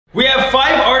We have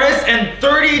 5 artists and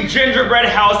 30 gingerbread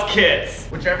house kits.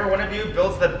 Whichever one of you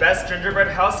builds the best gingerbread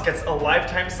house gets a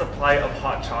lifetime supply of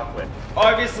hot chocolate.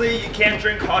 Obviously, you can't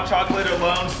drink hot chocolate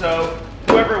alone, so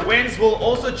whoever wins will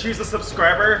also choose a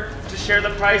subscriber to share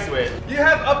the prize with. You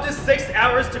have up to 6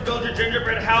 hours to build your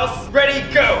gingerbread house. Ready,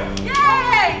 go!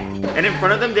 Yay! And in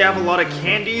front of them, they have a lot of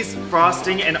candies,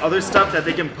 frosting, and other stuff that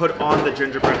they can put on the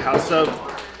gingerbread house. So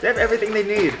they have everything they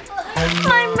need.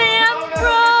 My man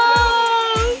bros!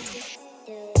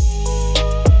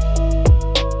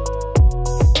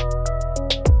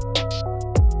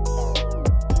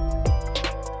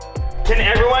 Can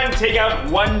everyone take out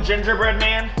one gingerbread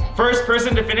man? First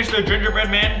person to finish their gingerbread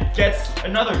man gets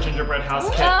another gingerbread house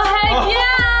kit. Oh, heck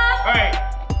yeah! Alright,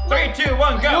 3, 2,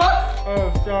 1, go!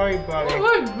 Oh, sorry, buddy. Oh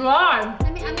my god!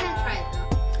 I'm gonna try it though.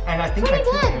 And I think I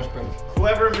took Gingerbread.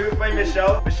 Whoever moved by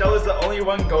Michelle, Michelle is the only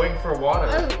one going for water.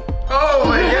 Oh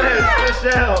my goodness,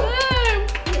 Michelle!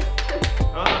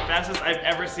 Oh, the fastest I've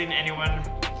ever seen anyone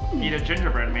eat a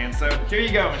gingerbread man. So here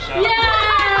you go, Michelle.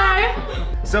 Yay!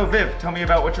 So Viv, tell me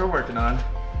about what you're working on.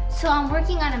 So I'm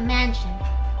working on a mansion.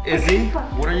 Izzy,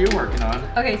 what are you working on?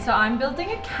 Okay, so I'm building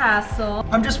a castle.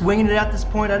 I'm just winging it at this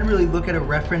point. I didn't really look at a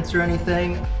reference or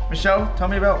anything. Michelle, tell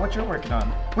me about what you're working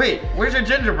on. Wait, where's your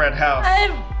gingerbread house?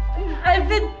 I've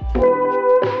been...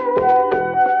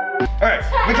 Alright,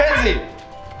 Mackenzie,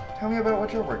 tell me about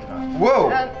what you're working on. Whoa,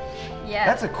 Yeah.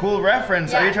 that's a cool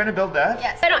reference. Are you trying to build that?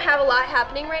 Yes. I don't have a lot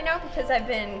happening right now because I've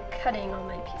been cutting all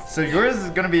my pieces. So yours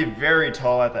is gonna be very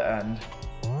tall at the end.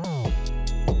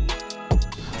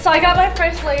 So I got my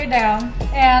first layer down,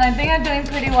 and I think I'm doing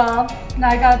pretty well. Now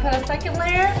I gotta put a second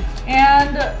layer,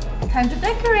 and time to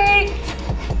decorate.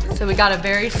 So we got a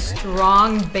very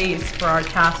strong base for our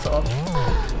castle.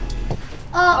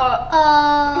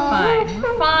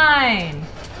 Fine.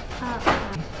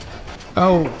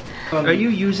 Oh. Are you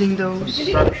using those?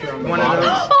 One of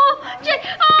those? Oh, Jay,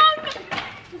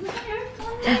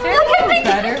 is there anything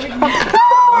better?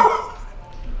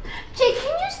 Jay,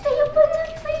 can you stay up with me,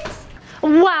 please?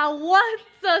 Wow, what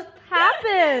just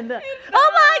happened?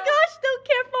 Oh my gosh, don't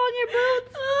careful on your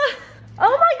boots.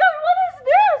 Oh my god, what is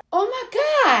this? Oh my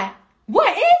god!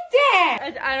 What is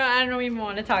that? I don't even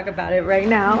want to talk about it right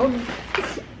now.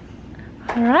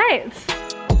 All right.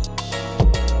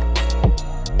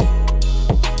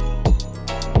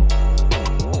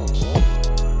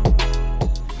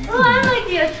 Oh, I like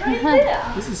it. Try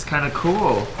this. This is kind of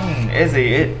cool.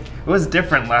 Izzy, it was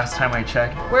different last time I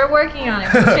checked. We're working on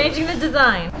it. We're changing the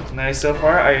design. Nice so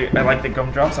far. I like the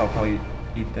gumdrops. I'll probably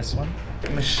eat this one.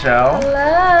 Michelle.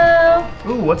 Hello.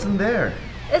 Ooh, what's in there?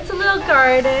 It's a little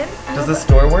garden. Does the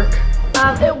store work?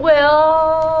 It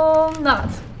will not.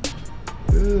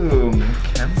 Ooh,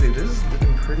 Mackenzie, this is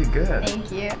looking pretty good.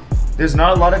 Thank you. There's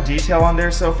not a lot of detail on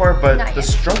there so far, but Not the yet.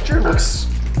 structure looks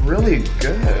really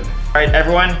good. All right,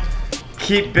 everyone,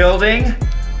 keep building.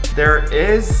 There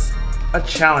is a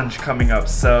challenge coming up,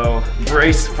 so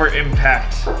brace for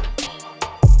impact.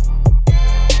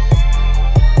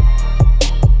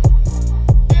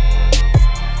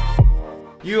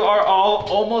 You are all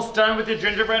almost done with your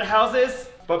gingerbread houses,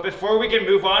 but before we can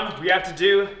move on, we have to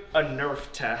do a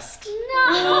Nerf test.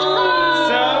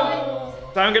 No!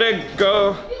 So I'm gonna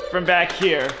go from back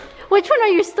here. Which one are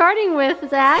you starting with,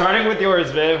 Zach? Starting with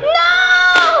yours, Viv.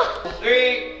 No!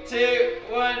 3, 2,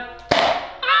 1.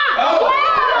 Ah! Oh!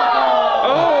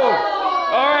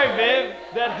 Oh! All right, Viv.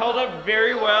 That held up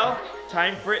very well.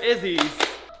 Time for Izzy's.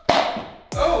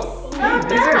 Oh!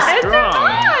 These are strong.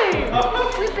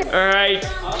 All right,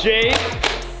 Jake.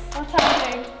 What's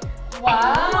happening?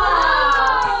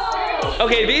 Wow.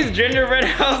 Okay, these gingerbread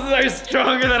houses are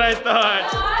stronger than I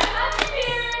thought.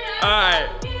 All right.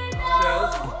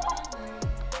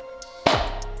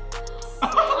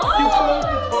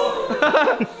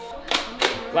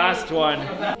 Last one.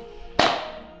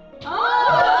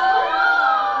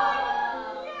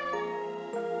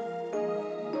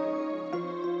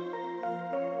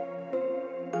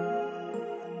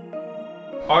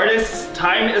 Artists,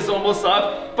 time is almost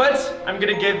up, but I'm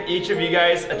gonna give each of you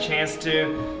guys a chance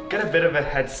to get a bit of a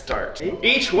head start.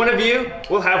 Each one of you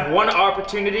will have one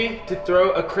opportunity to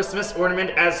throw a Christmas ornament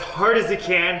as hard as you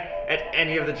can at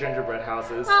any of the gingerbread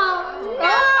houses.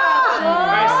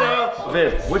 Alright, so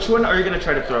Viv, which one are you gonna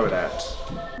try to throw it at?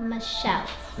 Michelle.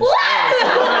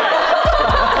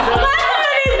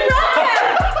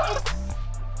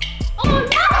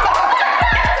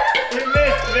 You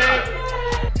missed, Viv.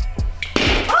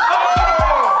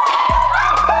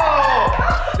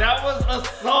 That was a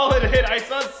solid hit. I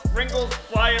saw sprinkles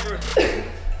fly everywhere.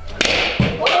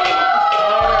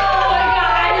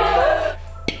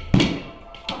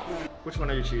 Which one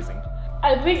are you choosing?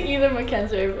 I think either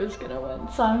Mackenzie was gonna win,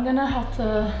 so I'm gonna have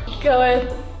to go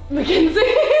with Mackenzie.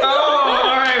 Oh,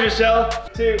 all right, Michelle.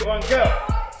 2, 1, go.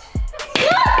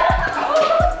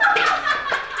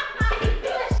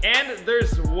 And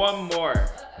there's one more.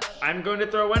 I'm going to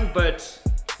throw one, but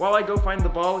while I go find the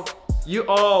ball, you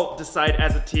all decide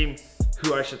as a team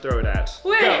who I should throw it at.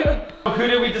 Wait. Go. Who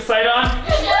did we decide on?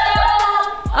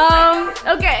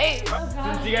 Okay.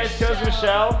 Since you guys chose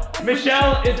Michelle,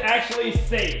 Michelle is actually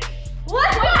safe. What?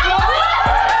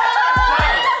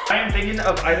 I am thinking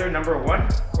of either number 1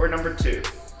 or number 2.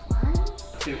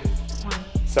 2.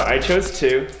 So I chose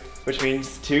 2, which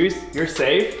means 2's, you're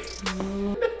safe.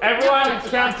 Everyone,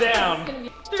 count down. 2, 1.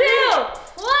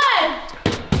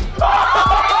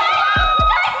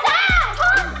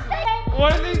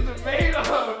 What are these made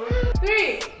of?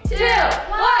 3, 2,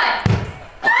 1.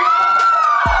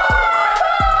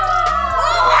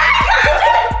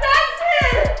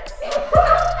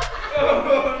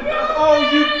 Oh,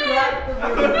 you cracked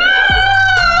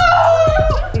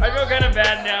the I feel kind of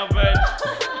bad now, but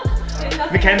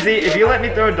Mackenzie, if you let me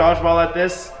throw a dodgeball at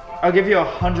this, I'll give you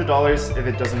 $100 if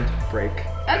it doesn't break.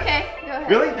 Okay, go ahead.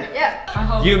 Really?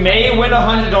 Yeah. You may win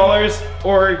 $100,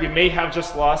 or you may have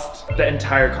just lost the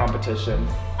entire competition.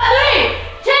 3,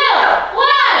 2,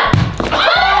 1.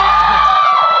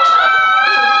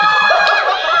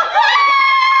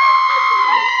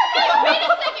 Wait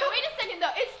a second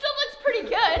though. It still looks pretty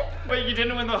good. But you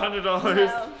didn't win the $100. No,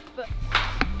 but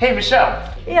Hey,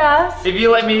 Michelle, Yes. if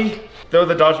you let me throw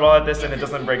the dodgeball at this and it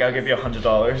doesn't break, I'll give you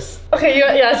 $100. Okay,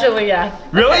 yeah, Julie, yeah.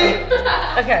 Really?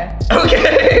 Okay.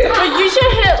 Okay. But you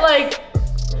should hit like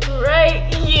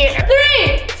right here.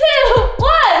 3, 2,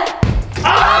 1.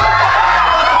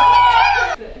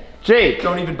 Jake.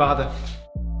 Don't even bother.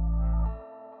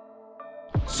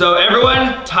 So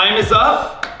everyone, time is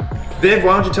up. Viv,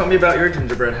 why don't you tell me about your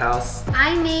gingerbread house?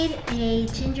 I made a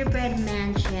gingerbread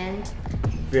mansion.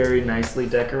 Very nicely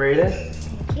decorated.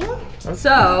 Thank you.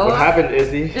 So, What happened,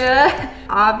 Izzy?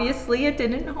 obviously it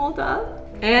didn't hold up,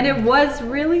 and it was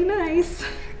really nice.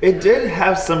 It did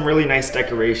have some really nice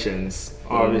decorations.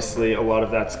 Obviously, a lot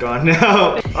of that's gone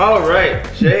now. All right,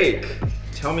 Jake,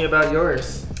 tell me about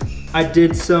yours. I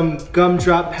did some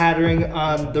gumdrop patterning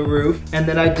on the roof, and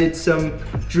then I did some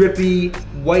drippy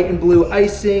white and blue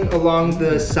icing along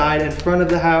the side and front of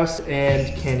the house, and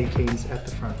candy canes at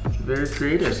the front. Very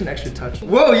creative. Just an extra touch.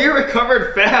 Whoa, you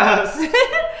recovered fast.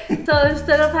 So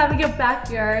instead of having a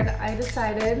backyard, I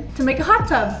decided to make a hot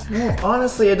tub. Well,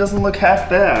 honestly, it doesn't look half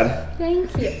bad.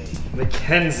 Thank you.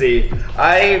 Mackenzie,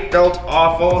 I felt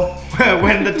awful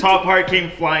when the top part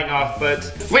came flying off, but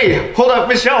wait, hold up,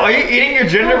 Michelle, are you eating your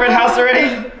gingerbread house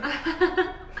already?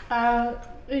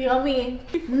 Yummy.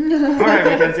 All right,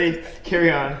 Mackenzie,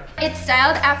 carry on. it's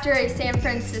styled after a San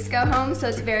Francisco home, so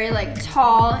it's very like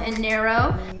tall and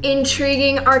narrow.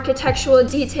 Intriguing architectural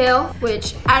detail,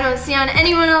 which I don't see on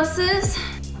anyone else's.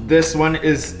 This one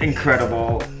is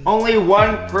incredible. Only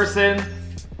one person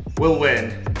will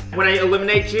win. When I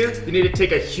eliminate you, you need to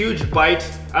take a huge bite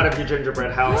out of your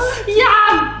gingerbread house.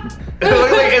 Yeah. It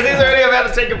looks like Izzy's already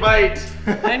about to take a bite.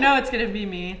 I know it's gonna be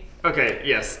me. Okay,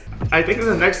 yes. I think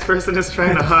the next person is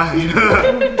trying to hide.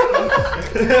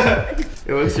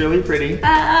 It looks really pretty.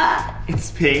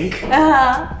 It's pink.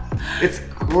 It's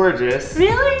gorgeous.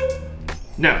 Really?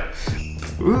 No.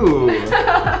 Ooh.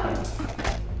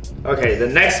 Okay, the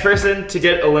next person to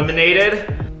get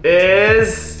eliminated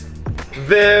is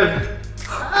Viv.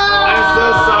 I'm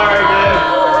so sorry,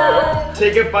 Viv.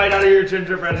 Take a bite out of your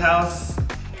gingerbread house.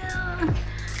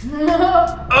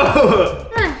 Oh.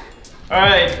 All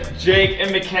right, Jake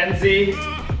and Mackenzie.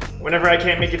 Whenever I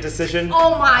can't make a decision,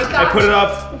 Oh my gosh. I put it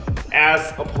up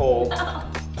as a poll.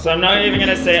 So I'm not even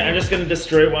gonna say it, I'm just gonna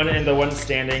destroy one, and the one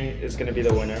standing is gonna be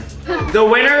the winner. The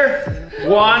winner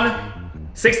won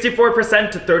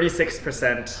 64% to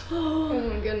 36%. Oh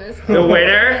my goodness. The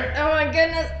winner, Oh my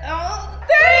goodness. Oh.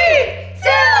 3, 2,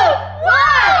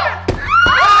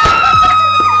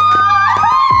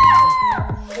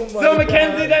 1. so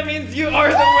Mackenzie, that means you are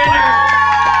the winner.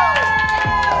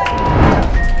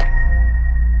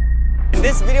 In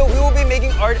this video, we will be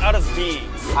making art out of beads.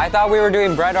 I thought we were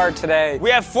doing bread art today. We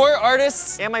have 4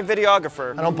 artists and my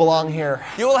videographer. I don't belong here.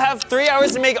 You will have 3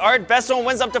 hours to make art. Best one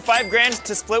wins up to $5 grand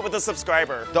to split with a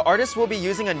subscriber. The artist will be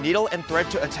using a needle and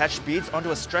thread to attach beads onto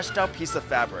a stretched out piece of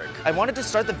fabric. I wanted to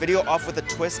start the video off with a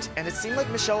twist, and it seemed like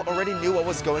Michelle already knew what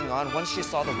was going on once she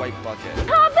saw the white bucket.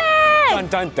 Dun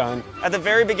dun dun. At the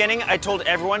very beginning, I told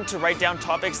everyone to write down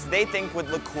topics they think would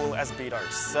look cool as bead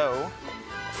art. So,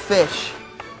 Fish.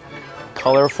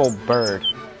 Colorful bird.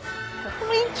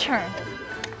 Creature.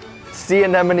 Sea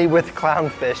anemone with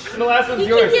clownfish. The last one's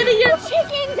yours.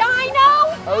 Chicken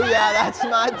dino. Oh yeah, that's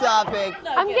my topic.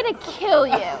 I'm gonna kill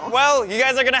you. Well, you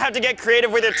guys are gonna have to get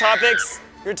creative with your topics.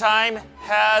 Your time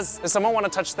has. Does someone want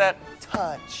to touch that?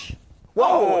 Touch.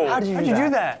 Whoa! How'd you do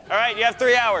that? All right, you have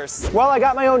 3 hours. Well, I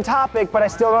got my own topic, but I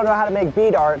still don't know how to make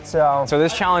bead art, so. So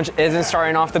this challenge isn't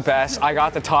starting off the best. I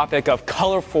got the topic of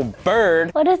colorful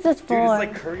bird. What is this for?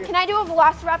 Can I do a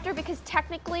velociraptor because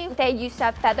technically they used to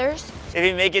have feathers? If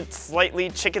you make it slightly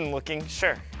chicken looking,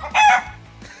 sure.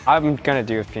 I'm gonna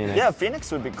do a phoenix. Yeah,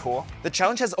 Phoenix would be cool. The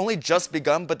challenge has only just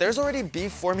begun, but there's already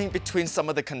beef forming between some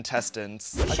of the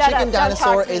contestants. A chicken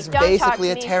dinosaur is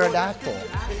basically a pterodactyl.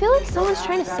 I feel like someone's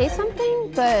trying to say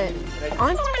something, but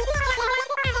I'm...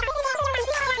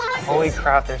 Holy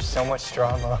crap, there's so much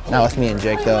drama. Not with me and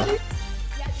Jake, though.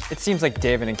 It seems like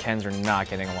David and Ken's are not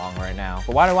getting along right now.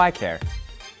 But why do I care?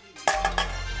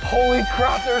 Holy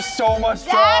crap, there's so much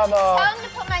Zach, drama. tell them to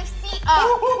put my seat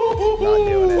up. Not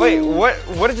doing it. Wait,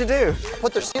 what did you do? I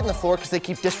put their seat on the floor because they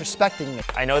keep disrespecting me.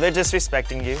 I know they're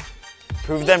disrespecting you.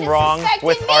 Prove them wrong Disrespecting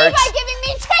with me art. by giving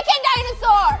me chicken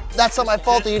dinosaur. That's not my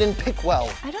fault that you didn't pick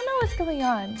well. I don't know what's going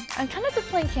on. I'm kind of just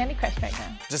playing Candy Crush right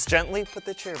now. Just gently put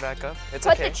the chair back up. It's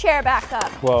Put okay. the chair back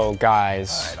up. Whoa,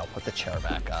 guys. All right, I'll put the chair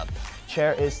back up.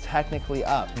 Chair is technically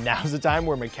up. Now's the time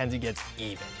where Mackenzie gets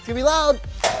even. It's gonna be loud.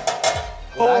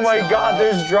 Oh my God,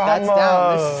 there's drama.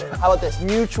 That's down. How about this?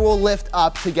 Mutual lift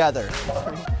up together.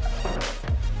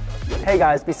 Hey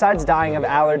guys, besides dying of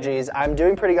allergies, I'm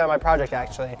doing pretty good on my project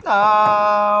actually.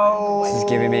 This is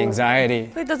giving me anxiety.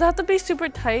 Wait, does it have to be super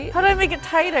tight? How do I make it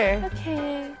tighter?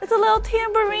 Okay. It's a little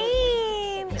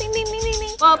tambourine. Ding, ding, ding, ding,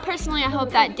 ding. Well, personally, I hope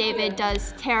that David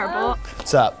does terrible.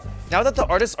 What's up? Now that the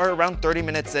artists are around 30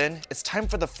 minutes in, it's time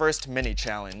for the first mini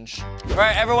challenge. All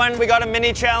right, everyone, we got a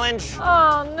mini challenge.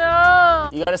 Oh no.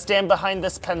 You gotta stand behind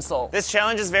this pencil. This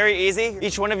challenge is very easy.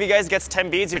 Each one of you guys gets 10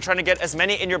 beads. You're trying to get as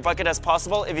many in your bucket as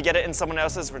possible. If you get it in someone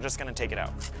else's, we're just gonna take it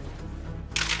out.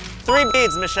 3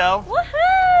 beads, Michelle.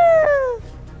 Woohoo!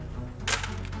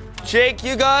 Jake,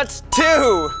 you got 2.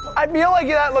 I feel like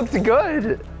that looked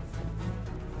good.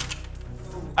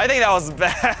 I think that was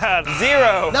bad.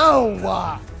 0.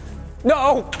 No!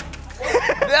 No!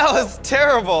 That was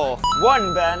terrible.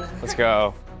 1, Ben. Let's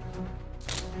go.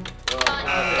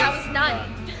 That was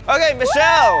none. Okay,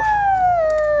 Michelle.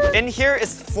 In here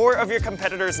is 4 of your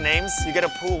competitors' names. You get to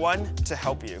pull 1 to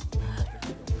help you.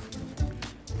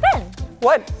 Ben,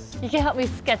 What? you can help me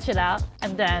sketch it out,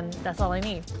 and then that's all I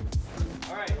need.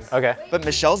 Okay. But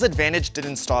Michelle's advantage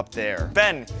didn't stop there.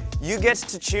 Ben, you get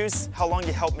to choose how long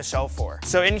you help Michelle for.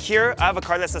 So in here, I have a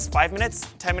card that says 5 minutes,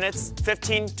 10 minutes,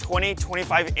 15, 20,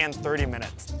 25, and 30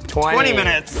 minutes. 20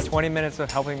 minutes. 20 minutes of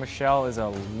helping Michelle is a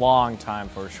long time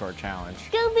for a short challenge.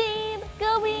 Go bead,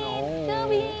 go bead, go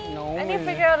bead. I need to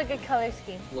figure out a good color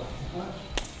scheme.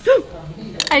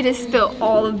 I just spilled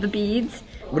all of the beads.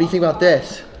 What do you think about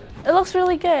this? It looks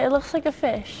really good. It looks like a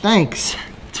fish. Thanks.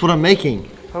 That's what I'm making.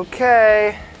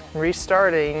 Okay,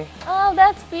 restarting. Oh,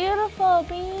 that's beautiful,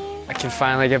 Bean. I can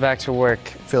finally get back to work.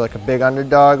 I feel like a big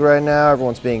underdog right now.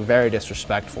 Everyone's being very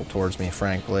disrespectful towards me,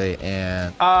 frankly,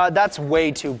 and That's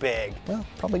way too big. well,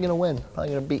 probably gonna win.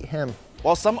 Probably gonna beat him.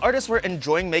 While some artists were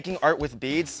enjoying making art with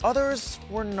beads, others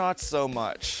were not so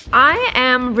much. I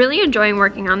am really enjoying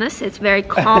working on this. It's very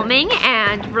calming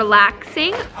and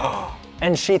relaxing.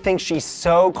 And she thinks she's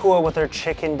so cool with her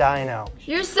chicken dino.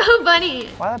 You're so funny.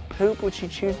 Why the poop would she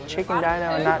choose chicken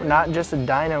dino and not just a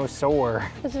dinosaur?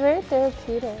 It's very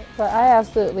therapeutic, but I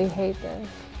absolutely hate this.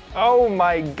 Oh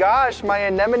my gosh, my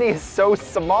anemone is so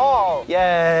small.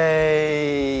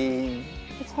 Yay.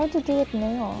 It's hard to do with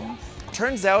nails.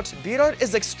 Turns out, bead art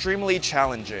is extremely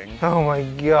challenging. Oh my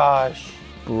gosh.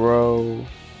 Bro.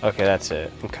 Okay, that's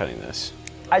it. I'm cutting this.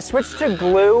 I switched to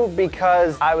glue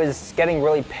because I was getting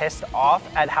really pissed off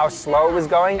at how slow it was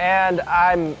going, and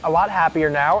I'm a lot happier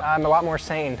now. I'm a lot more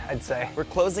sane, I'd say. We're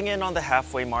closing in on the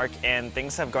halfway mark and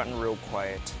things have gotten real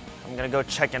quiet. I'm gonna go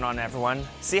check in on everyone,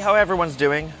 see how everyone's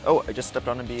doing. Oh, I just stepped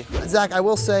on a bee. Zach, I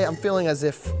will say I'm feeling as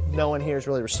if no one here is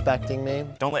really respecting me.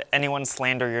 Don't let anyone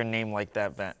slander your name like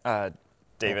that, Ben.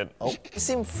 David. Oh. You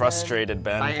seem frustrated,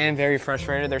 Ben. I am very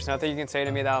frustrated. There's nothing you can say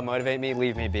to me that'll motivate me.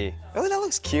 Leave me be. Oh, that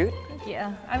looks cute.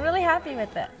 Yeah, I'm really happy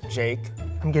with it. Jake.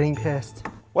 I'm getting pissed.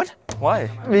 What? Why?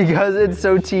 Because it's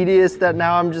so tedious that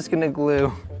now I'm just gonna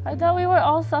glue. I thought we were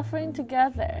all suffering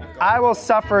together. I will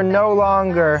suffer no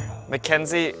longer.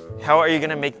 Mackenzie, how are you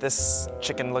gonna make this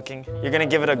chicken looking? You're gonna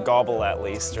give it a gobble at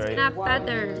least, right? Not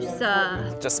feathers.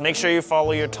 Just make sure you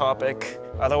follow your topic.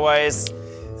 Otherwise,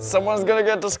 someone's gonna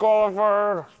get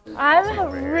disqualified.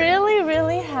 I'm really,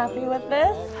 really happy with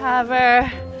this.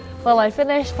 However, will I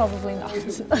finish? Probably not.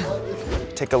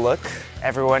 Take a look.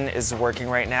 Everyone is working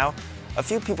right now. a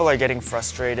few people are getting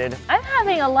frustrated. I'm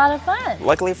having a lot of fun.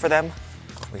 Luckily for them,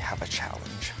 we have a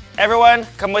challenge. Everyone,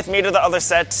 come with me to the other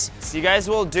set. So you guys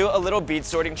will do a little bead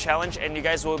sorting challenge and you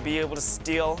guys will be able to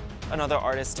steal another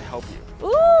artist to help you.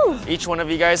 Ooh! Each one of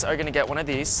you guys are gonna get one of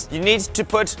these. You need to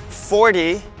put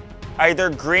 40 either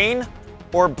green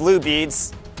or blue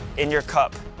beads in your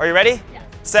cup. Are you ready? Yes.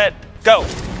 Set, go.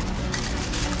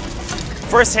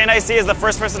 First hand I see is the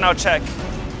first person I'll check.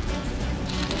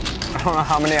 I don't know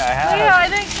how many I have. Yeah, I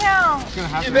didn't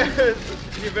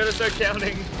count. You better start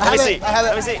counting. Let me see.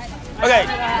 Let me see. Okay,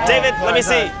 David, let me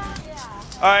see.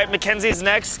 All right, Mackenzie's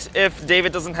next if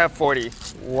David doesn't have 40.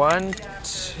 1, 2,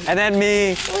 And then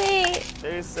me. Wait.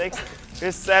 36,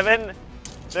 37,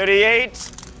 38,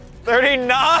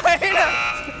 39.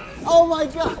 Oh my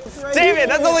God. Right David, here.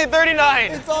 that's only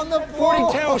 39. It's on the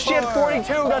floor. 42. She had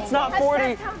 42. That's not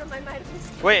 40.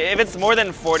 Wait, if it's more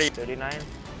than 40. 39.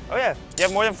 Oh yeah, you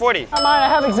have more than 40. Come on, I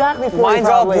have exactly 40. Mine's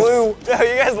probably. all blue. Oh,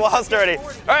 you guys lost already. All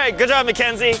right, good job,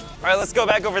 Mackenzie. All right, let's go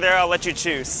back over there. I'll let you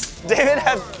choose. David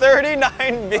had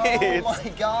 39 beads. Oh my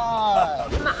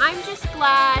God. I'm just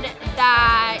glad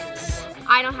that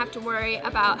I don't have to worry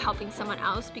about helping someone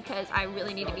else because I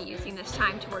really need to be using this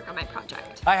time to work on my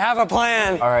project. I have a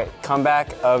plan. All right,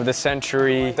 comeback of the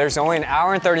century. There's only an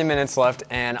hour and 30 minutes left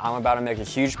and I'm about to make a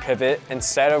huge pivot.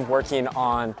 Instead of working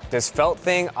on this felt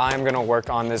thing, I'm gonna work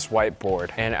on this whiteboard.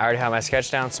 And I already have my sketch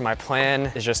down, so my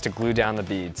plan is just to glue down the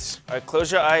beads. All right,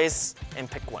 close your eyes and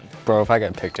pick one. Bro, if I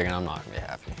get picked again, I'm not gonna be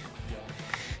happy.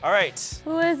 All right.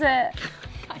 Who is it?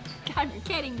 God, you're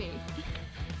kidding me.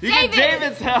 You get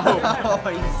David's help. Oh,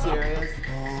 are you serious?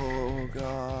 Oh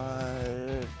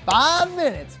God. 5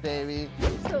 minutes, baby.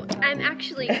 So I'm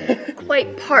actually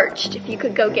quite parched. If you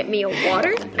could go get me a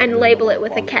water and label it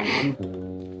with a K.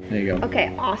 There you go.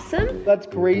 Okay, awesome. That's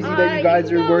crazy that you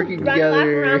guys are working run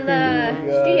together. Lap around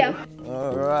the studio.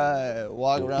 All right,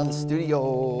 walk around the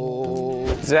studio.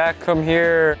 Zach, come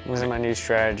here. This is my new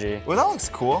strategy. Well, that looks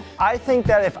cool. I think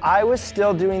that if I was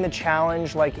still doing the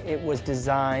challenge like it was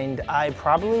designed, I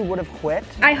probably would have quit.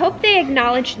 I hope they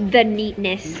acknowledge the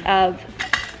neatness of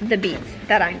the beads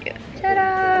that I'm doing.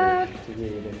 Ta-da!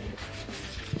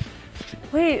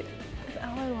 Wait, is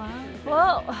Ally loud?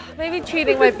 Well, maybe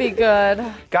cheating might be good.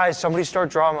 Guys, somebody start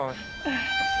drama.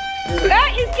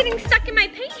 That is getting stuck in my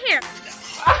paint hair.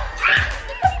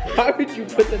 Why would you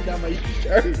put them down my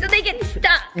shirt? So they get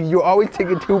stuck. You always take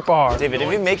it too far. David,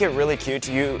 if you make it really cute,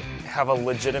 you have a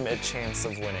legitimate chance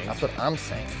of winning. That's what I'm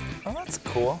saying. Oh, that's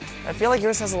cool. I feel like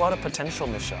yours has a lot of potential,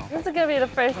 Michelle. This is gonna be the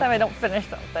first time I don't finish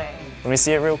something. Let me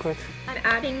see it real quick. I'm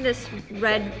adding this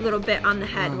red little bit on the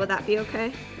head. Will that be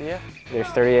okay? Yeah. There's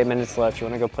 38 minutes left. You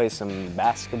wanna go play some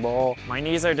basketball? My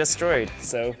knees are destroyed,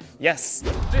 so yes.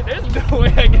 Dude, there's no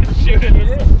way I can shoot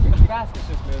it. Basket's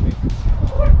just moving.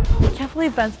 I can't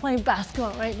believe Ben's playing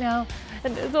basketball right now,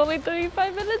 and there's only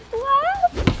 35 minutes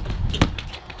left.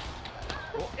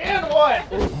 And one.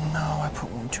 No, I put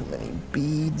one too many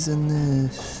beads in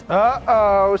this.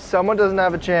 Uh-oh, someone doesn't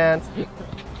have a chance.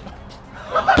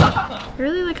 I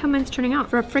really like how mine's turning out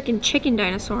for a freaking chicken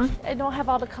dinosaur. I don't have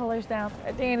all the colors down.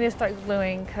 I think I need to start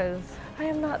gluing because I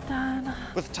am not done.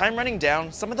 With time running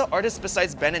down, some of the artists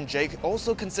besides Ben and Jake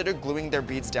also consider gluing their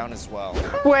beads down as well.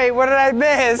 Wait, what did I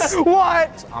miss?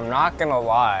 What? I'm not gonna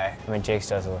lie. I mean, Jake's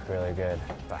does look really good,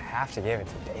 but I have to give it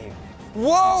to David.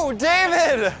 Whoa,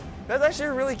 David! That's actually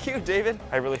really cute, David.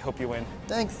 I really hope you win.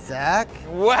 Thanks, Zach.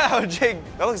 Wow, Jake,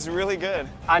 that looks really good.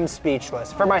 I'm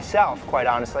speechless. For myself, quite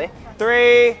honestly.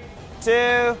 3,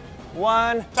 2,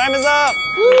 1, time is up!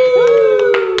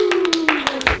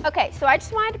 Okay, so I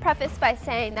just wanted to preface by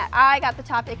saying that I got the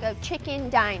topic of chicken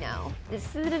dino.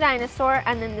 This is the dinosaur,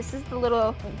 and then this is the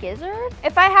little gizzard.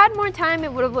 If I had more time,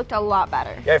 it would have looked a lot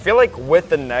better. Yeah, I feel like with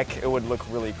the neck, it would look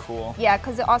really cool. Yeah,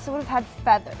 because it also would have had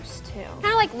feathers, too. Kind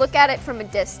of like look at it from a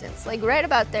distance. Like right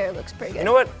about there, it looks pretty good. You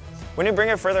know what? When you bring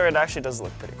it further, it actually does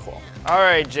look pretty cool. All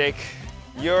right, Jake,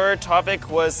 your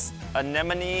topic was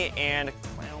anemone and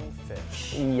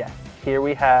clownfish. Yes. Here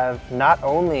we have not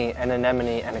only an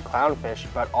anemone and a clownfish,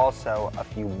 but also a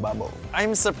few bubbles.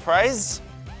 I'm surprised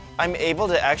I'm able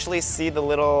to actually see the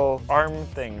little arm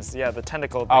things. Yeah, the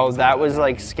tentacle things. Oh, that was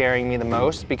like scaring me the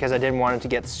most because I didn't want it to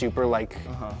get super like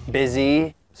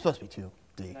busy. It's supposed to be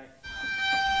 2D.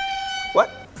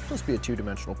 What? It's supposed to be a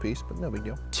two-dimensional piece, but no big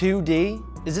deal.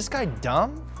 2D? Is this guy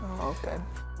dumb? Oh, okay.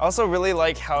 I also really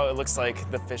like how it looks like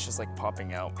the fish is like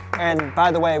popping out. And by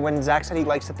the way, when Zach said he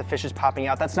likes that the fish is popping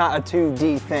out, that's not a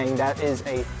 2D thing, that is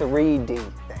a 3D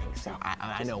thing. So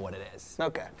I know what it is.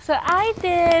 Okay. So I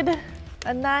did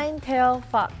a 9-tailed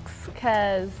fox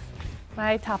because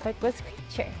my topic was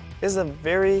creature. This is a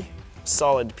very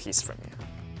solid piece from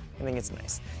you. I think it's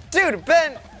nice. Dude,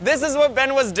 Ben, this is what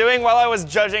Ben was doing while I was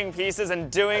judging pieces and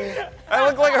doing, I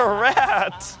look like a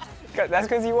rat. That's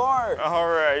because you are. All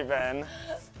right, Ben.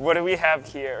 What do we have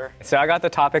here? So I got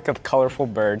the topic of colorful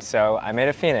birds, so I made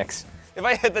a phoenix. If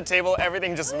I hit the table,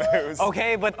 everything just moves.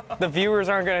 Okay, but the viewers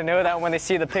aren't gonna know that when they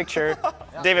see the picture.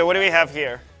 David, what do we have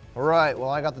here? All right, well,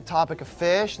 I got the topic of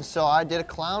fish, and so I did a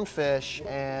clownfish,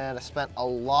 and I spent a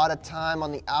lot of time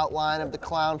on the outline of the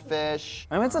clownfish.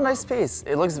 I mean, it's a nice piece.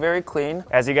 It looks very clean.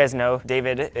 As you guys know,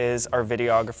 David is our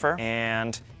videographer,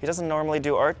 and he doesn't normally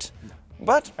do art,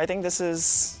 but I think this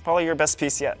is probably your best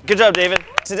piece yet. Good job, David.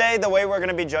 Today, the way we're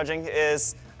gonna be judging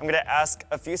is I'm gonna ask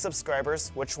a few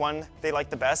subscribers which one they like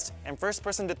the best, and first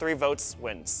person to 3 votes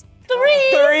wins. 3?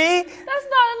 3? That's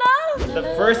not enough.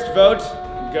 The first vote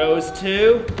goes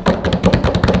to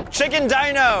Chicken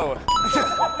Dino.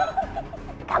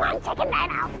 Come on, Chicken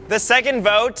Dino. The second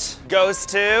vote goes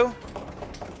to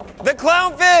The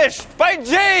Clownfish by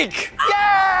Jake.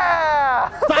 Yeah!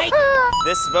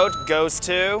 This vote goes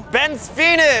to Ben's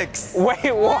Phoenix.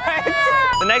 Wait, what?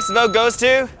 The next vote goes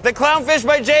to The Clownfish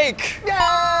by Jake.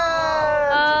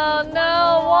 Oh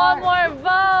no, one more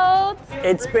vote.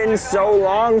 It's been so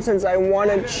long since I won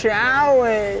a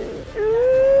challenge.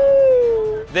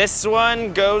 This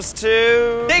one goes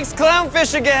to Jake's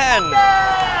Clownfish again.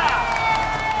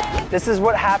 This is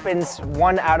what happens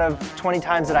 1 out of 20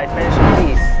 times that I finish a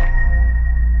piece.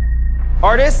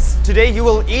 Artists, today you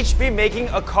will each be making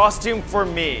a costume for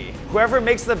me. Whoever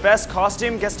makes the best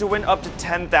costume gets to win up to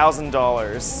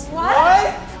 $10,000.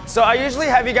 What? So I usually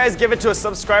have you guys give it to a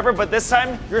subscriber, but this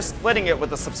time you're splitting it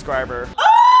with a subscriber.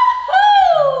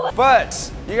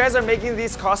 But you guys are making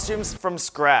these costumes from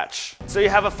scratch. So you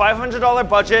have a $500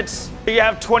 budget, you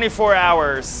have 24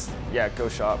 hours. Yeah, go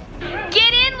shop.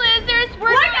 Get in, losers. We're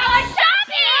going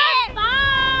shopping.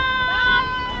 Bye.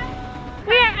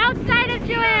 We are outside of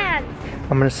Joanne's.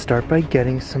 I'm gonna start by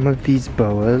getting some of these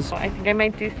boas. I think I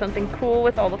might do something cool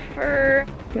with all the fur.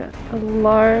 Get a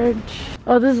large.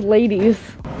 Oh, this is ladies.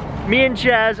 Me and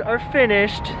Jazz are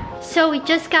finished. So we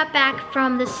just got back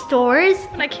from the stores.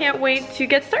 I can't wait to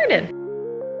get started.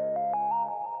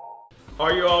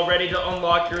 Are you all ready to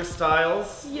unlock your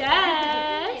styles?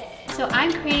 Yes. So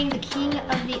I'm creating the king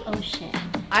of the ocean.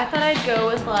 I thought I'd go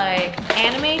with like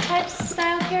anime type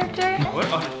style character. What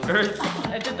on earth?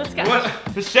 I did this guy.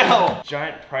 What? Michelle!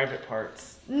 Giant private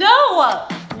parts. No!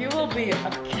 You will be a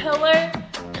killer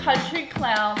country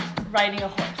clown riding a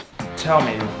horse. Tell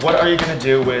me, what are you gonna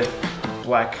do with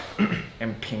black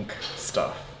and pink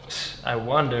stuff? I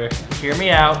wonder. Hear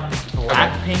me out.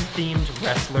 Blackpink themed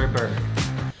wrestler bird.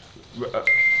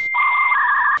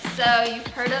 So you've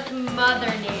heard of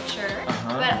Mother Nature,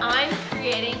 but I'm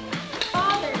creating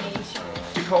Father Nature.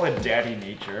 You call it Daddy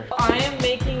Nature. I am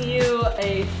making you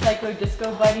a Psycho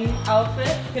Disco Bunny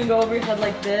outfit. You can go over your head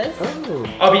like this. Oh.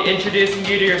 I'll be introducing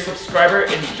you to your subscriber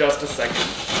in just a second.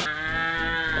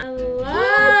 Hello.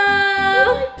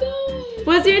 Oh my God.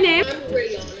 What's your name? I'm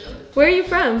Rihanna. Where are you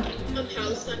from? I'm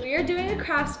Palestine. We are doing a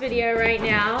crafts video right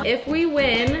now. If we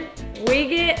win, we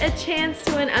get a chance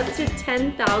to win up to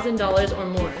 $10,000 or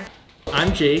more.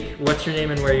 I'm Jake. What's your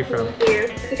name and where are you from? Here.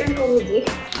 You can call me G.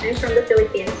 I'm from the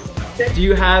Philippines. Do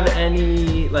you have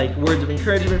any like words of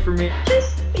encouragement for me?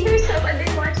 Just be yourself. I've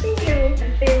been watching you.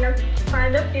 I've been a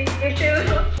fan of you too.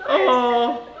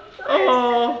 Oh,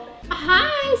 oh.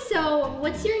 Hi, so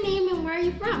what's your name and where are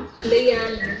you from?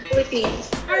 Diana,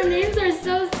 Philippines. Our names are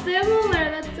so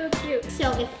similar, that's so cute.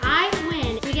 So if I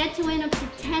win, we get to win up to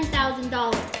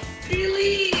 $10,000.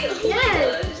 Really?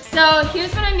 Yes. So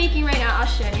here's what I'm making right now. I'll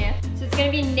show you. So it's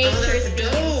gonna be nature's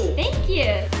themed. Thank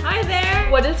you. Hi there.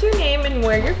 What is your name and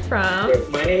where you're from?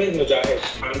 My name is Mujahid.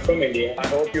 I'm from India. I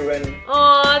hope you win.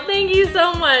 Aw, thank you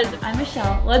so much. I'm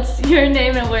Michelle. What's your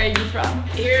name and where are you from?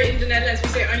 Here in the Netherlands, we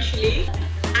say Anjali.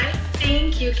 I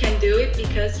think you can do it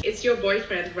because it's your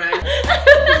boyfriend, right?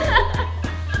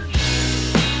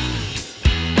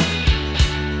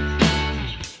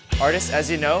 Artists, as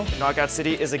you know, Knockout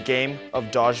City is a game of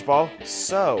dodgeball,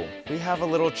 so we have a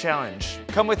little challenge.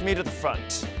 Come with me to the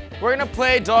front. We're gonna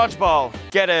play dodgeball.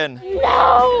 Get in.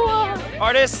 No!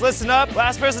 Artists, listen up.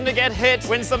 Last person to get hit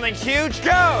wins something huge.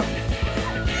 Go!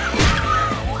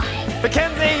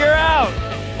 Mackenzie, you're out!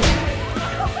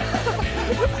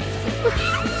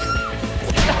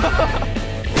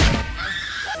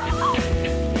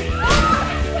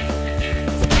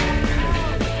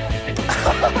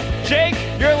 Jake,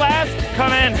 you're last.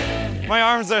 Come in. My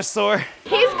arms are sore.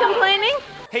 He's complaining.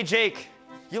 Hey, Jake,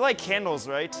 you like candles,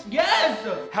 right? Yes!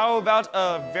 How about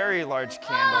a very large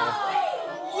candle?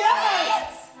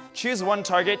 Yes! Choose one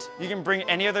target. You can bring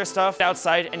any other stuff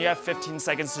outside, and you have 15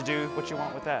 seconds to do what you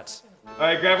want with that.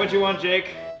 right, grab what you want,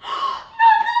 Jake.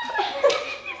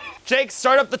 Jake,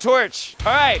 start up the torch.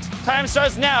 All right, time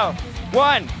starts now.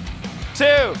 1,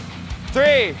 2,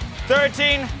 3,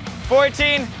 13,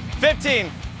 14,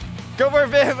 15. Go for it,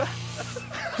 Viv.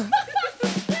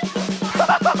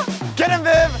 Get him,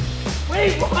 Viv.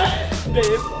 Wait, what?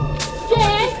 Viv.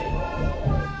 Jake.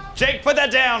 Jake, put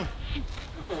that down.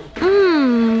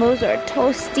 Those are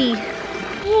toasty.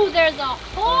 Ooh, there's a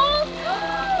hole.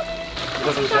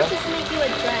 Doesn't I'll just make you a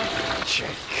dress.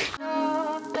 Jake.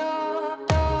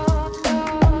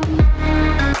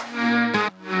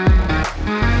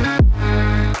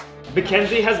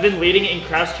 Mackenzie has been leading in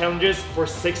crash challenges for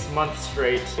 6 months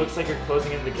straight. Looks like you're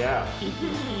closing in the gap.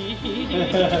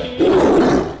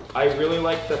 I really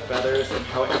like the feathers and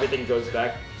how everything goes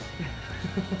back.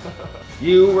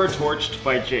 You were torched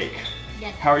by Jake.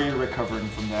 Yes. How are you recovering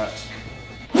from that?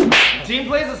 Team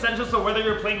play is essential, so whether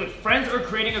you're playing with friends or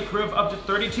creating a crew of up to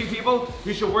 32 people,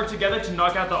 you should work together to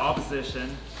knock out the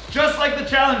opposition. Just like the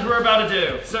challenge we're about to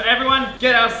do. So everyone,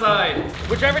 get outside.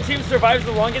 Whichever team survives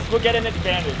the longest will get an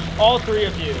advantage. All 3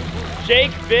 of you.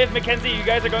 Jake, Viv, Mackenzie, you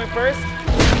guys are going first.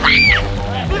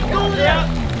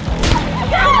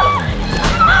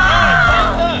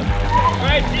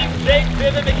 Alright, team Jake,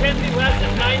 Viv, and Mackenzie last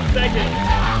in 9 seconds.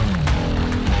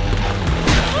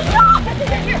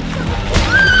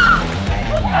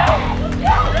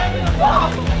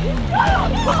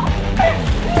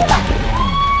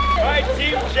 Alright,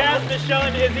 team Jazz, Michelle,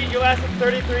 and Izzy, you lasted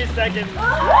 33 seconds.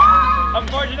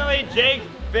 Unfortunately, Jake,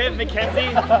 Viv,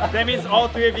 Mackenzie, that means all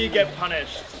 3 of you get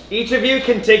punished. Each of you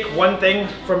can take one thing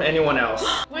from anyone else.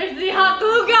 Where's the hot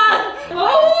glue gun?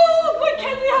 Oh,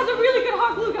 Mackenzie has a really good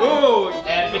hot glue gun. Ooh,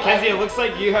 and Mackenzie, it looks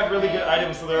like you have really good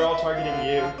items, so they're all targeting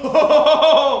you.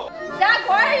 Zach,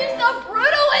 why are you so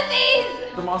brutal with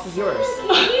these? The mouse is yours.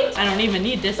 I don't even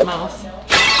need this mouse.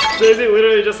 Daisy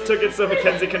literally just took it so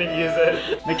Mackenzie couldn't use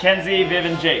it. Mackenzie, Viv,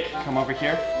 and Jake, come over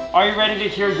here. Are you ready to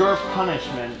hear your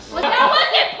punishment? That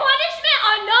wasn't punishment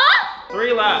enough?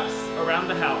 3 laps around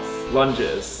the house.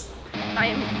 Lunges. I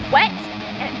am wet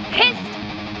and pissed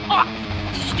off.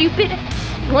 Stupid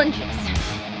lunges.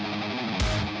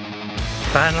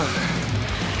 Final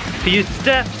few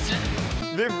steps.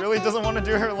 Viv really doesn't want to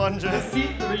do her lunges.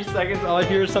 3 seconds, all I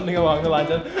hear is something along the lines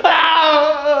of,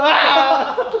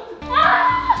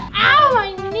 Ow,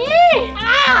 my knee!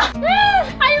 Ah!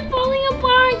 I am falling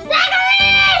apart!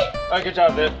 Zachary! Oh, good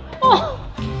job, Viv. Oh.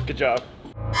 Good job.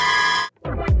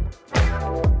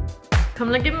 Come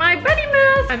look at my bunny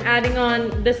mask. I'm adding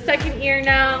on the second ear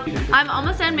now. I'm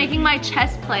almost done making my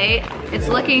chest plate. It's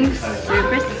looking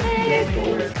super sick.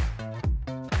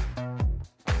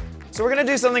 So we're gonna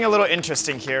do something a little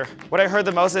interesting here. What I heard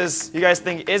the most is you guys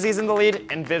think Izzy's in the lead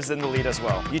and Viv's in the lead as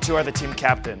well. You 2 are the team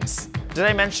captains. Did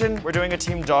I mention we're doing a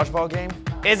team dodgeball game?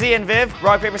 Izzy and Viv,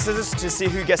 rock, paper, scissors to see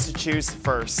who gets to choose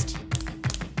first.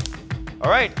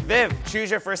 All right, Viv, choose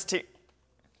your first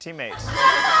teammate.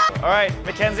 All right,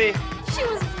 Mackenzie. She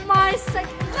was my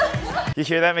second. You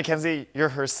hear that, Mackenzie? You're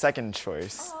her second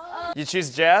choice. You choose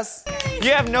Jazz?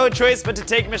 You have no choice but to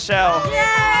take Michelle.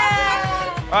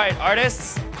 Yeah! All right,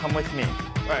 artists, come with me.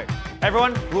 All right,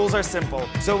 everyone, rules are simple.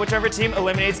 So whichever team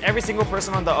eliminates every single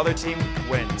person on the other team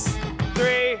wins.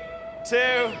 3,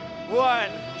 2, 1.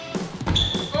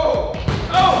 Oh!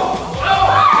 Oh! Oh!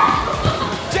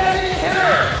 Jazzy, hit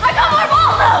her! I got more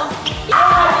balls though!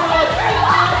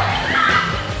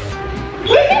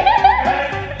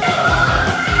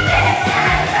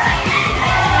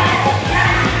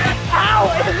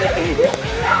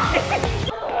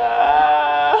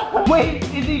 wait,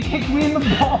 Izzy kicked me in the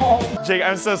ball. Jake,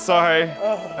 I'm so sorry.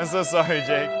 I'm so sorry,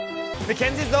 Jake.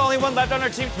 Mackenzie's the only one left on our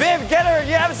team. Viv, get her!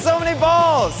 You have so many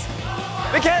balls!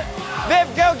 Viv,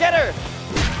 go get her!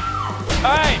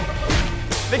 All right,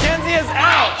 Mackenzie is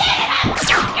out!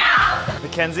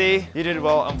 Mackenzie, you did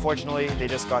well. Unfortunately, they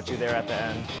just got you there at the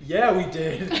end. Yeah, we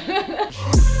did.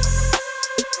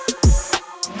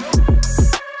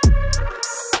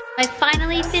 I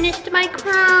finally finished my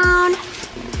crown.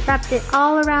 Wrapped it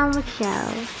all around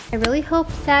Michelle. I really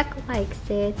hope Zach likes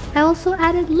it. I also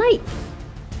added lights.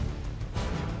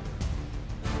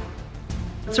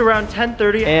 It's around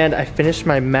 10:30 and I finished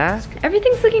my mask.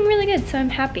 Everything's looking really good, so I'm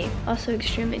happy. Also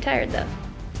extremely tired though.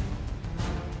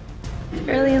 It's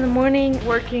early in the morning.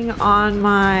 Working on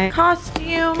my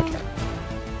costume.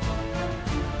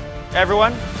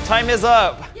 Everyone, time is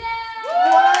up.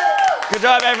 Good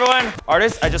job, everyone.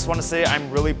 Artists, I just want to say I'm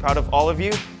really proud of all of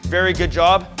you. Very good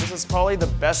job. This is probably the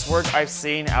best work I've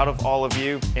seen out of all of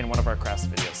you in one of our crafts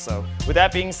videos. So with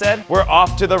that being said, we're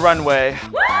off to the runway.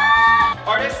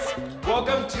 Artists,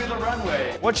 Welcome to the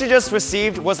runway. What you just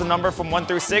received was the number from 1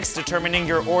 through 6, determining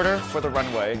your order for the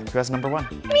runway. Who has number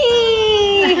 1?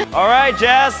 Me! All right,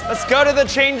 Jazz, let's go to the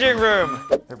changing room.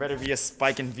 There better be a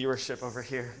spike in viewership over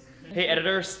here. Hey,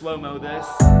 editor, slow-mo this.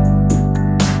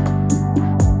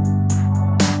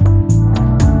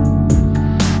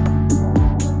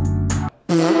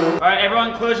 All right,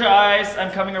 everyone, close your eyes.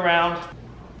 I'm coming around.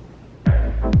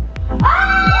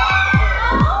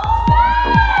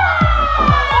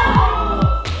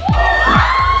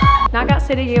 Knockout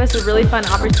City gave us a really fun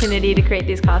opportunity to create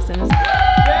these costumes.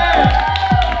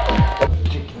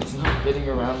 It's not fitting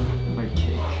around my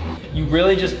cake. You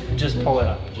really just pull it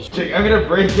up. Jake, I'm gonna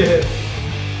break it.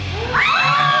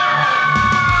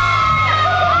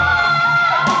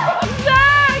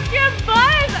 Zach, your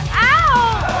butt is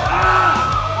out!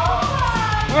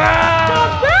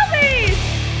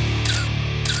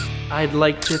 I'd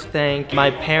like to thank my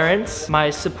parents,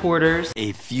 my supporters,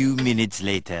 A few minutes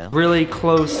later. really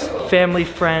close family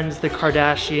friends, the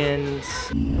Kardashians,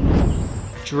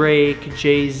 Drake,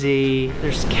 Jay-Z,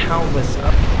 there's countless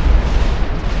of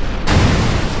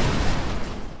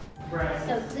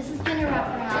So this is gonna wrap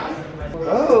around.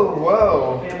 Oh,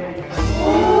 whoa.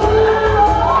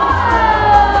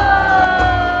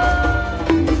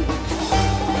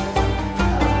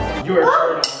 You are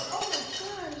turned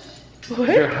on.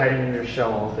 You're hiding in your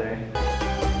shell all day.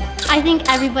 I think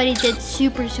everybody did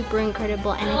super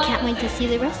incredible, and I can't wait to see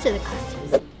the rest of the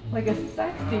costumes. Like a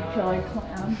sexy killer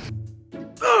clown.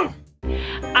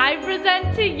 I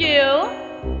present to you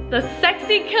the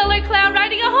sexy killer clown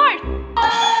riding a horse.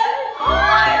 Oh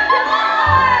my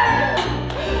God!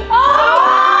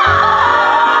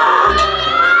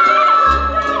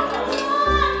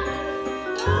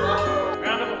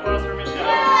 Round of applause for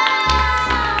Michelle.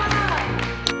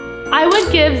 I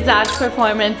would give Zach's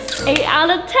performance 8 out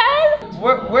of 10.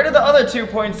 Where did the other 2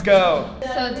 points go?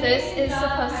 So this is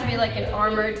supposed to be like an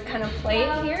armored kind of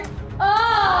plate here. Oh!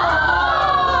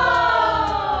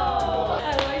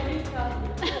 I like these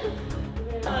costumes.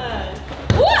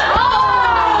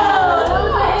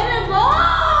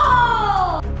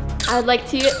 I'd like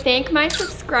to thank my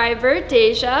subscriber,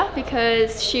 Deja,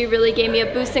 because she really gave me a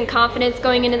boost in confidence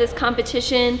going into this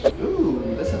competition. Ooh,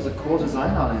 this has a cool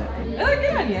design on it. Oh,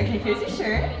 good on you. Okay, here's your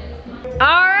shirt.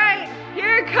 All right,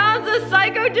 here comes a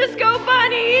Psycho Disco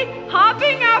Bunny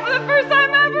hopping out for the first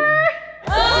time ever.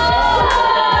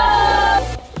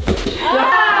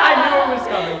 I knew it was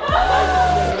coming.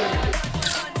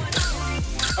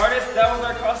 Artists, that was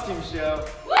our costume show.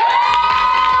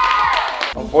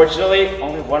 Unfortunately,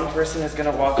 only one person is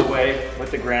gonna walk away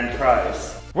with the grand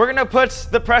prize. We're gonna put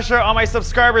the pressure on my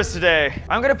subscribers today.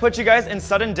 I'm gonna put you guys in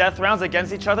sudden death rounds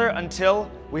against each other until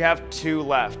we have 2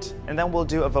 left, and then we'll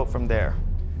do a vote from there.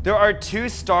 There are 2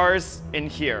 stars in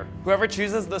here. Whoever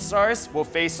chooses the stars will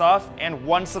face off, and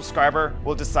 1 subscriber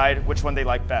will decide which one they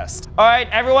like best. All right,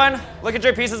 everyone, look at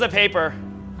your pieces of paper.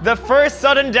 The first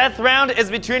sudden death round is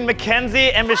between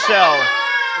Mackenzie and Michelle.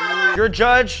 Your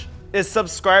judge is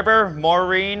subscriber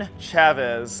Maureen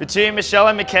Chavez. Between Michelle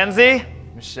and Mackenzie,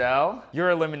 Michelle,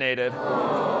 you're eliminated.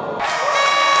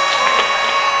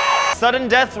 Sudden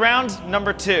death round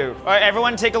number 2. All right,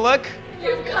 everyone take a look.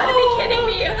 You've got to be kidding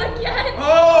me again.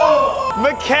 Oh!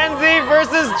 Mackenzie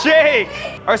versus Jake.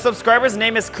 Our subscriber's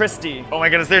name is Christy. Oh my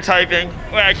goodness, they're typing.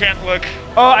 Wait, I can't look.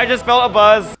 Oh, I just felt a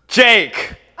buzz.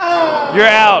 Jake, you're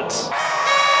out.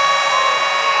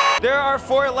 There are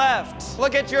 4 left.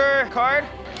 Look at your card.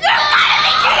 You gotta be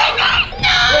kidding me!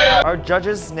 No! Our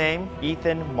judge's name,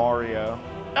 Ethan Mario.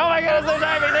 Oh my goodness, they're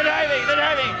diving, they're diving, they're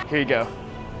diving. Here you go.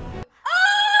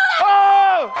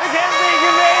 Oh! Mackenzie,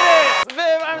 you made it!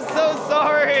 Viv, I'm so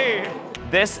sorry.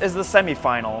 This is the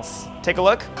semifinals. Take a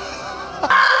look.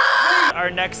 Our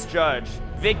next judge,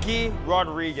 Vicky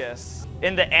Rodriguez,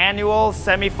 in the annual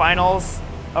semifinals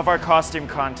of our costume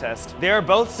contest. They are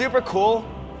both super cool,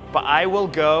 but I will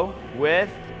go with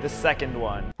the second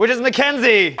one, which is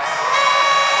Mackenzie.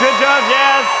 Good job,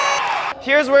 Jazz.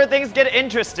 Here's where things get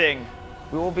interesting.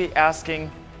 We will be asking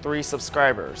 3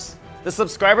 subscribers. The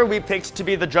subscriber we picked to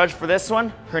be the judge for this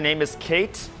one, her name is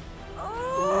Kate.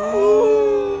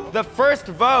 Ooh. The first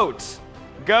vote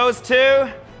goes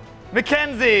to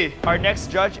Mackenzie. Our next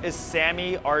judge is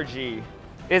Sammy RG.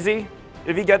 Izzy,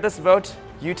 if you get this vote,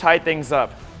 you tie things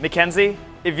up. Mackenzie,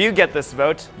 if you get this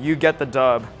vote, you get the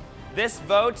dub. This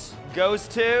vote goes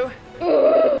to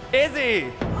Izzy.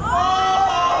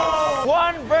 Oh!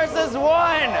 1 versus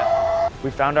 1. We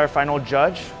found our final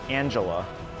judge, Angela.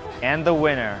 And the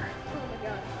winner,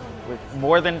 with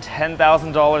more than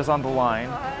 $10,000 on the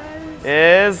line,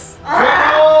 is...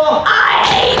 I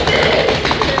hate this!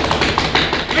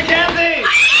 Mackenzie!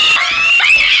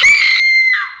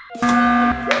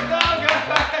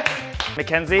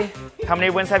 Mackenzie, how many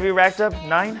wins have you racked up? 9?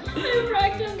 I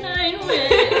racked up 9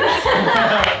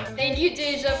 wins. Thank you,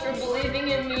 Deja, for believing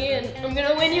in me, and I'm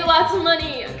gonna win you lots of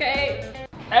money, okay?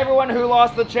 Everyone who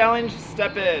lost the challenge,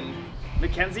 step in.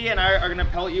 Mackenzie and I are gonna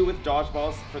pelt you with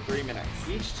dodgeballs for 3 minutes.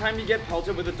 Each time you get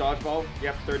pelted with a dodgeball, you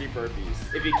have 30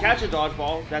 burpees. If you catch a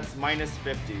dodgeball, that's minus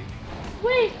 50.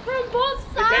 Wait, from both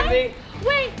sides? Mackenzie?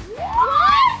 Wait,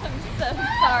 what? I'm so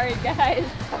sorry, guys.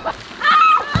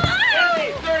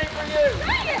 Mackenzie, 30 for you!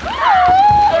 30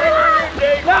 for you,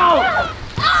 Dave! No!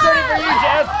 30 for you,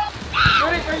 Jess!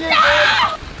 30 for you,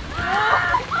 Jess!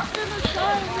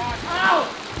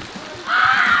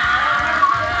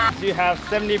 So you have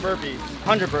 70 burpees,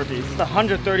 100 burpees,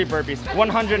 130 burpees,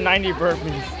 190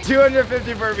 burpees,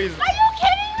 250 burpees. Are you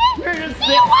kidding me? You're just Do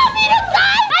you want me to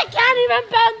die? I can't even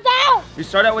bend down. You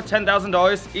start out with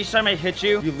 $10,000. Each time I hit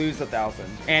you, you lose 1,000.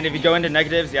 And if you go into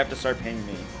negatives, you have to start paying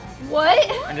me. What?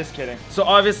 I'm just kidding. So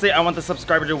obviously I want the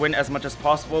subscriber to win as much as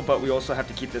possible, but we also have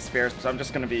to keep this fair. So I'm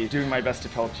just gonna be doing my best to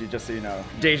pelt you, just so you know.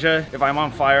 Deja, if I'm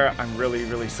on fire, I'm really,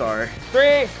 really sorry.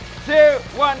 3, 2,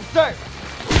 1, start.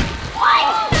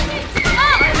 What?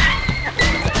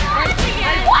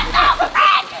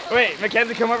 Wait,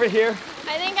 Mackenzie, come over here.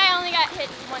 I think I only got hit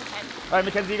 1 time. All right,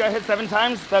 Mackenzie, you got hit 7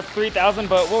 times. That's 3,000,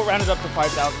 but we'll round it up to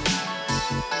 5,000.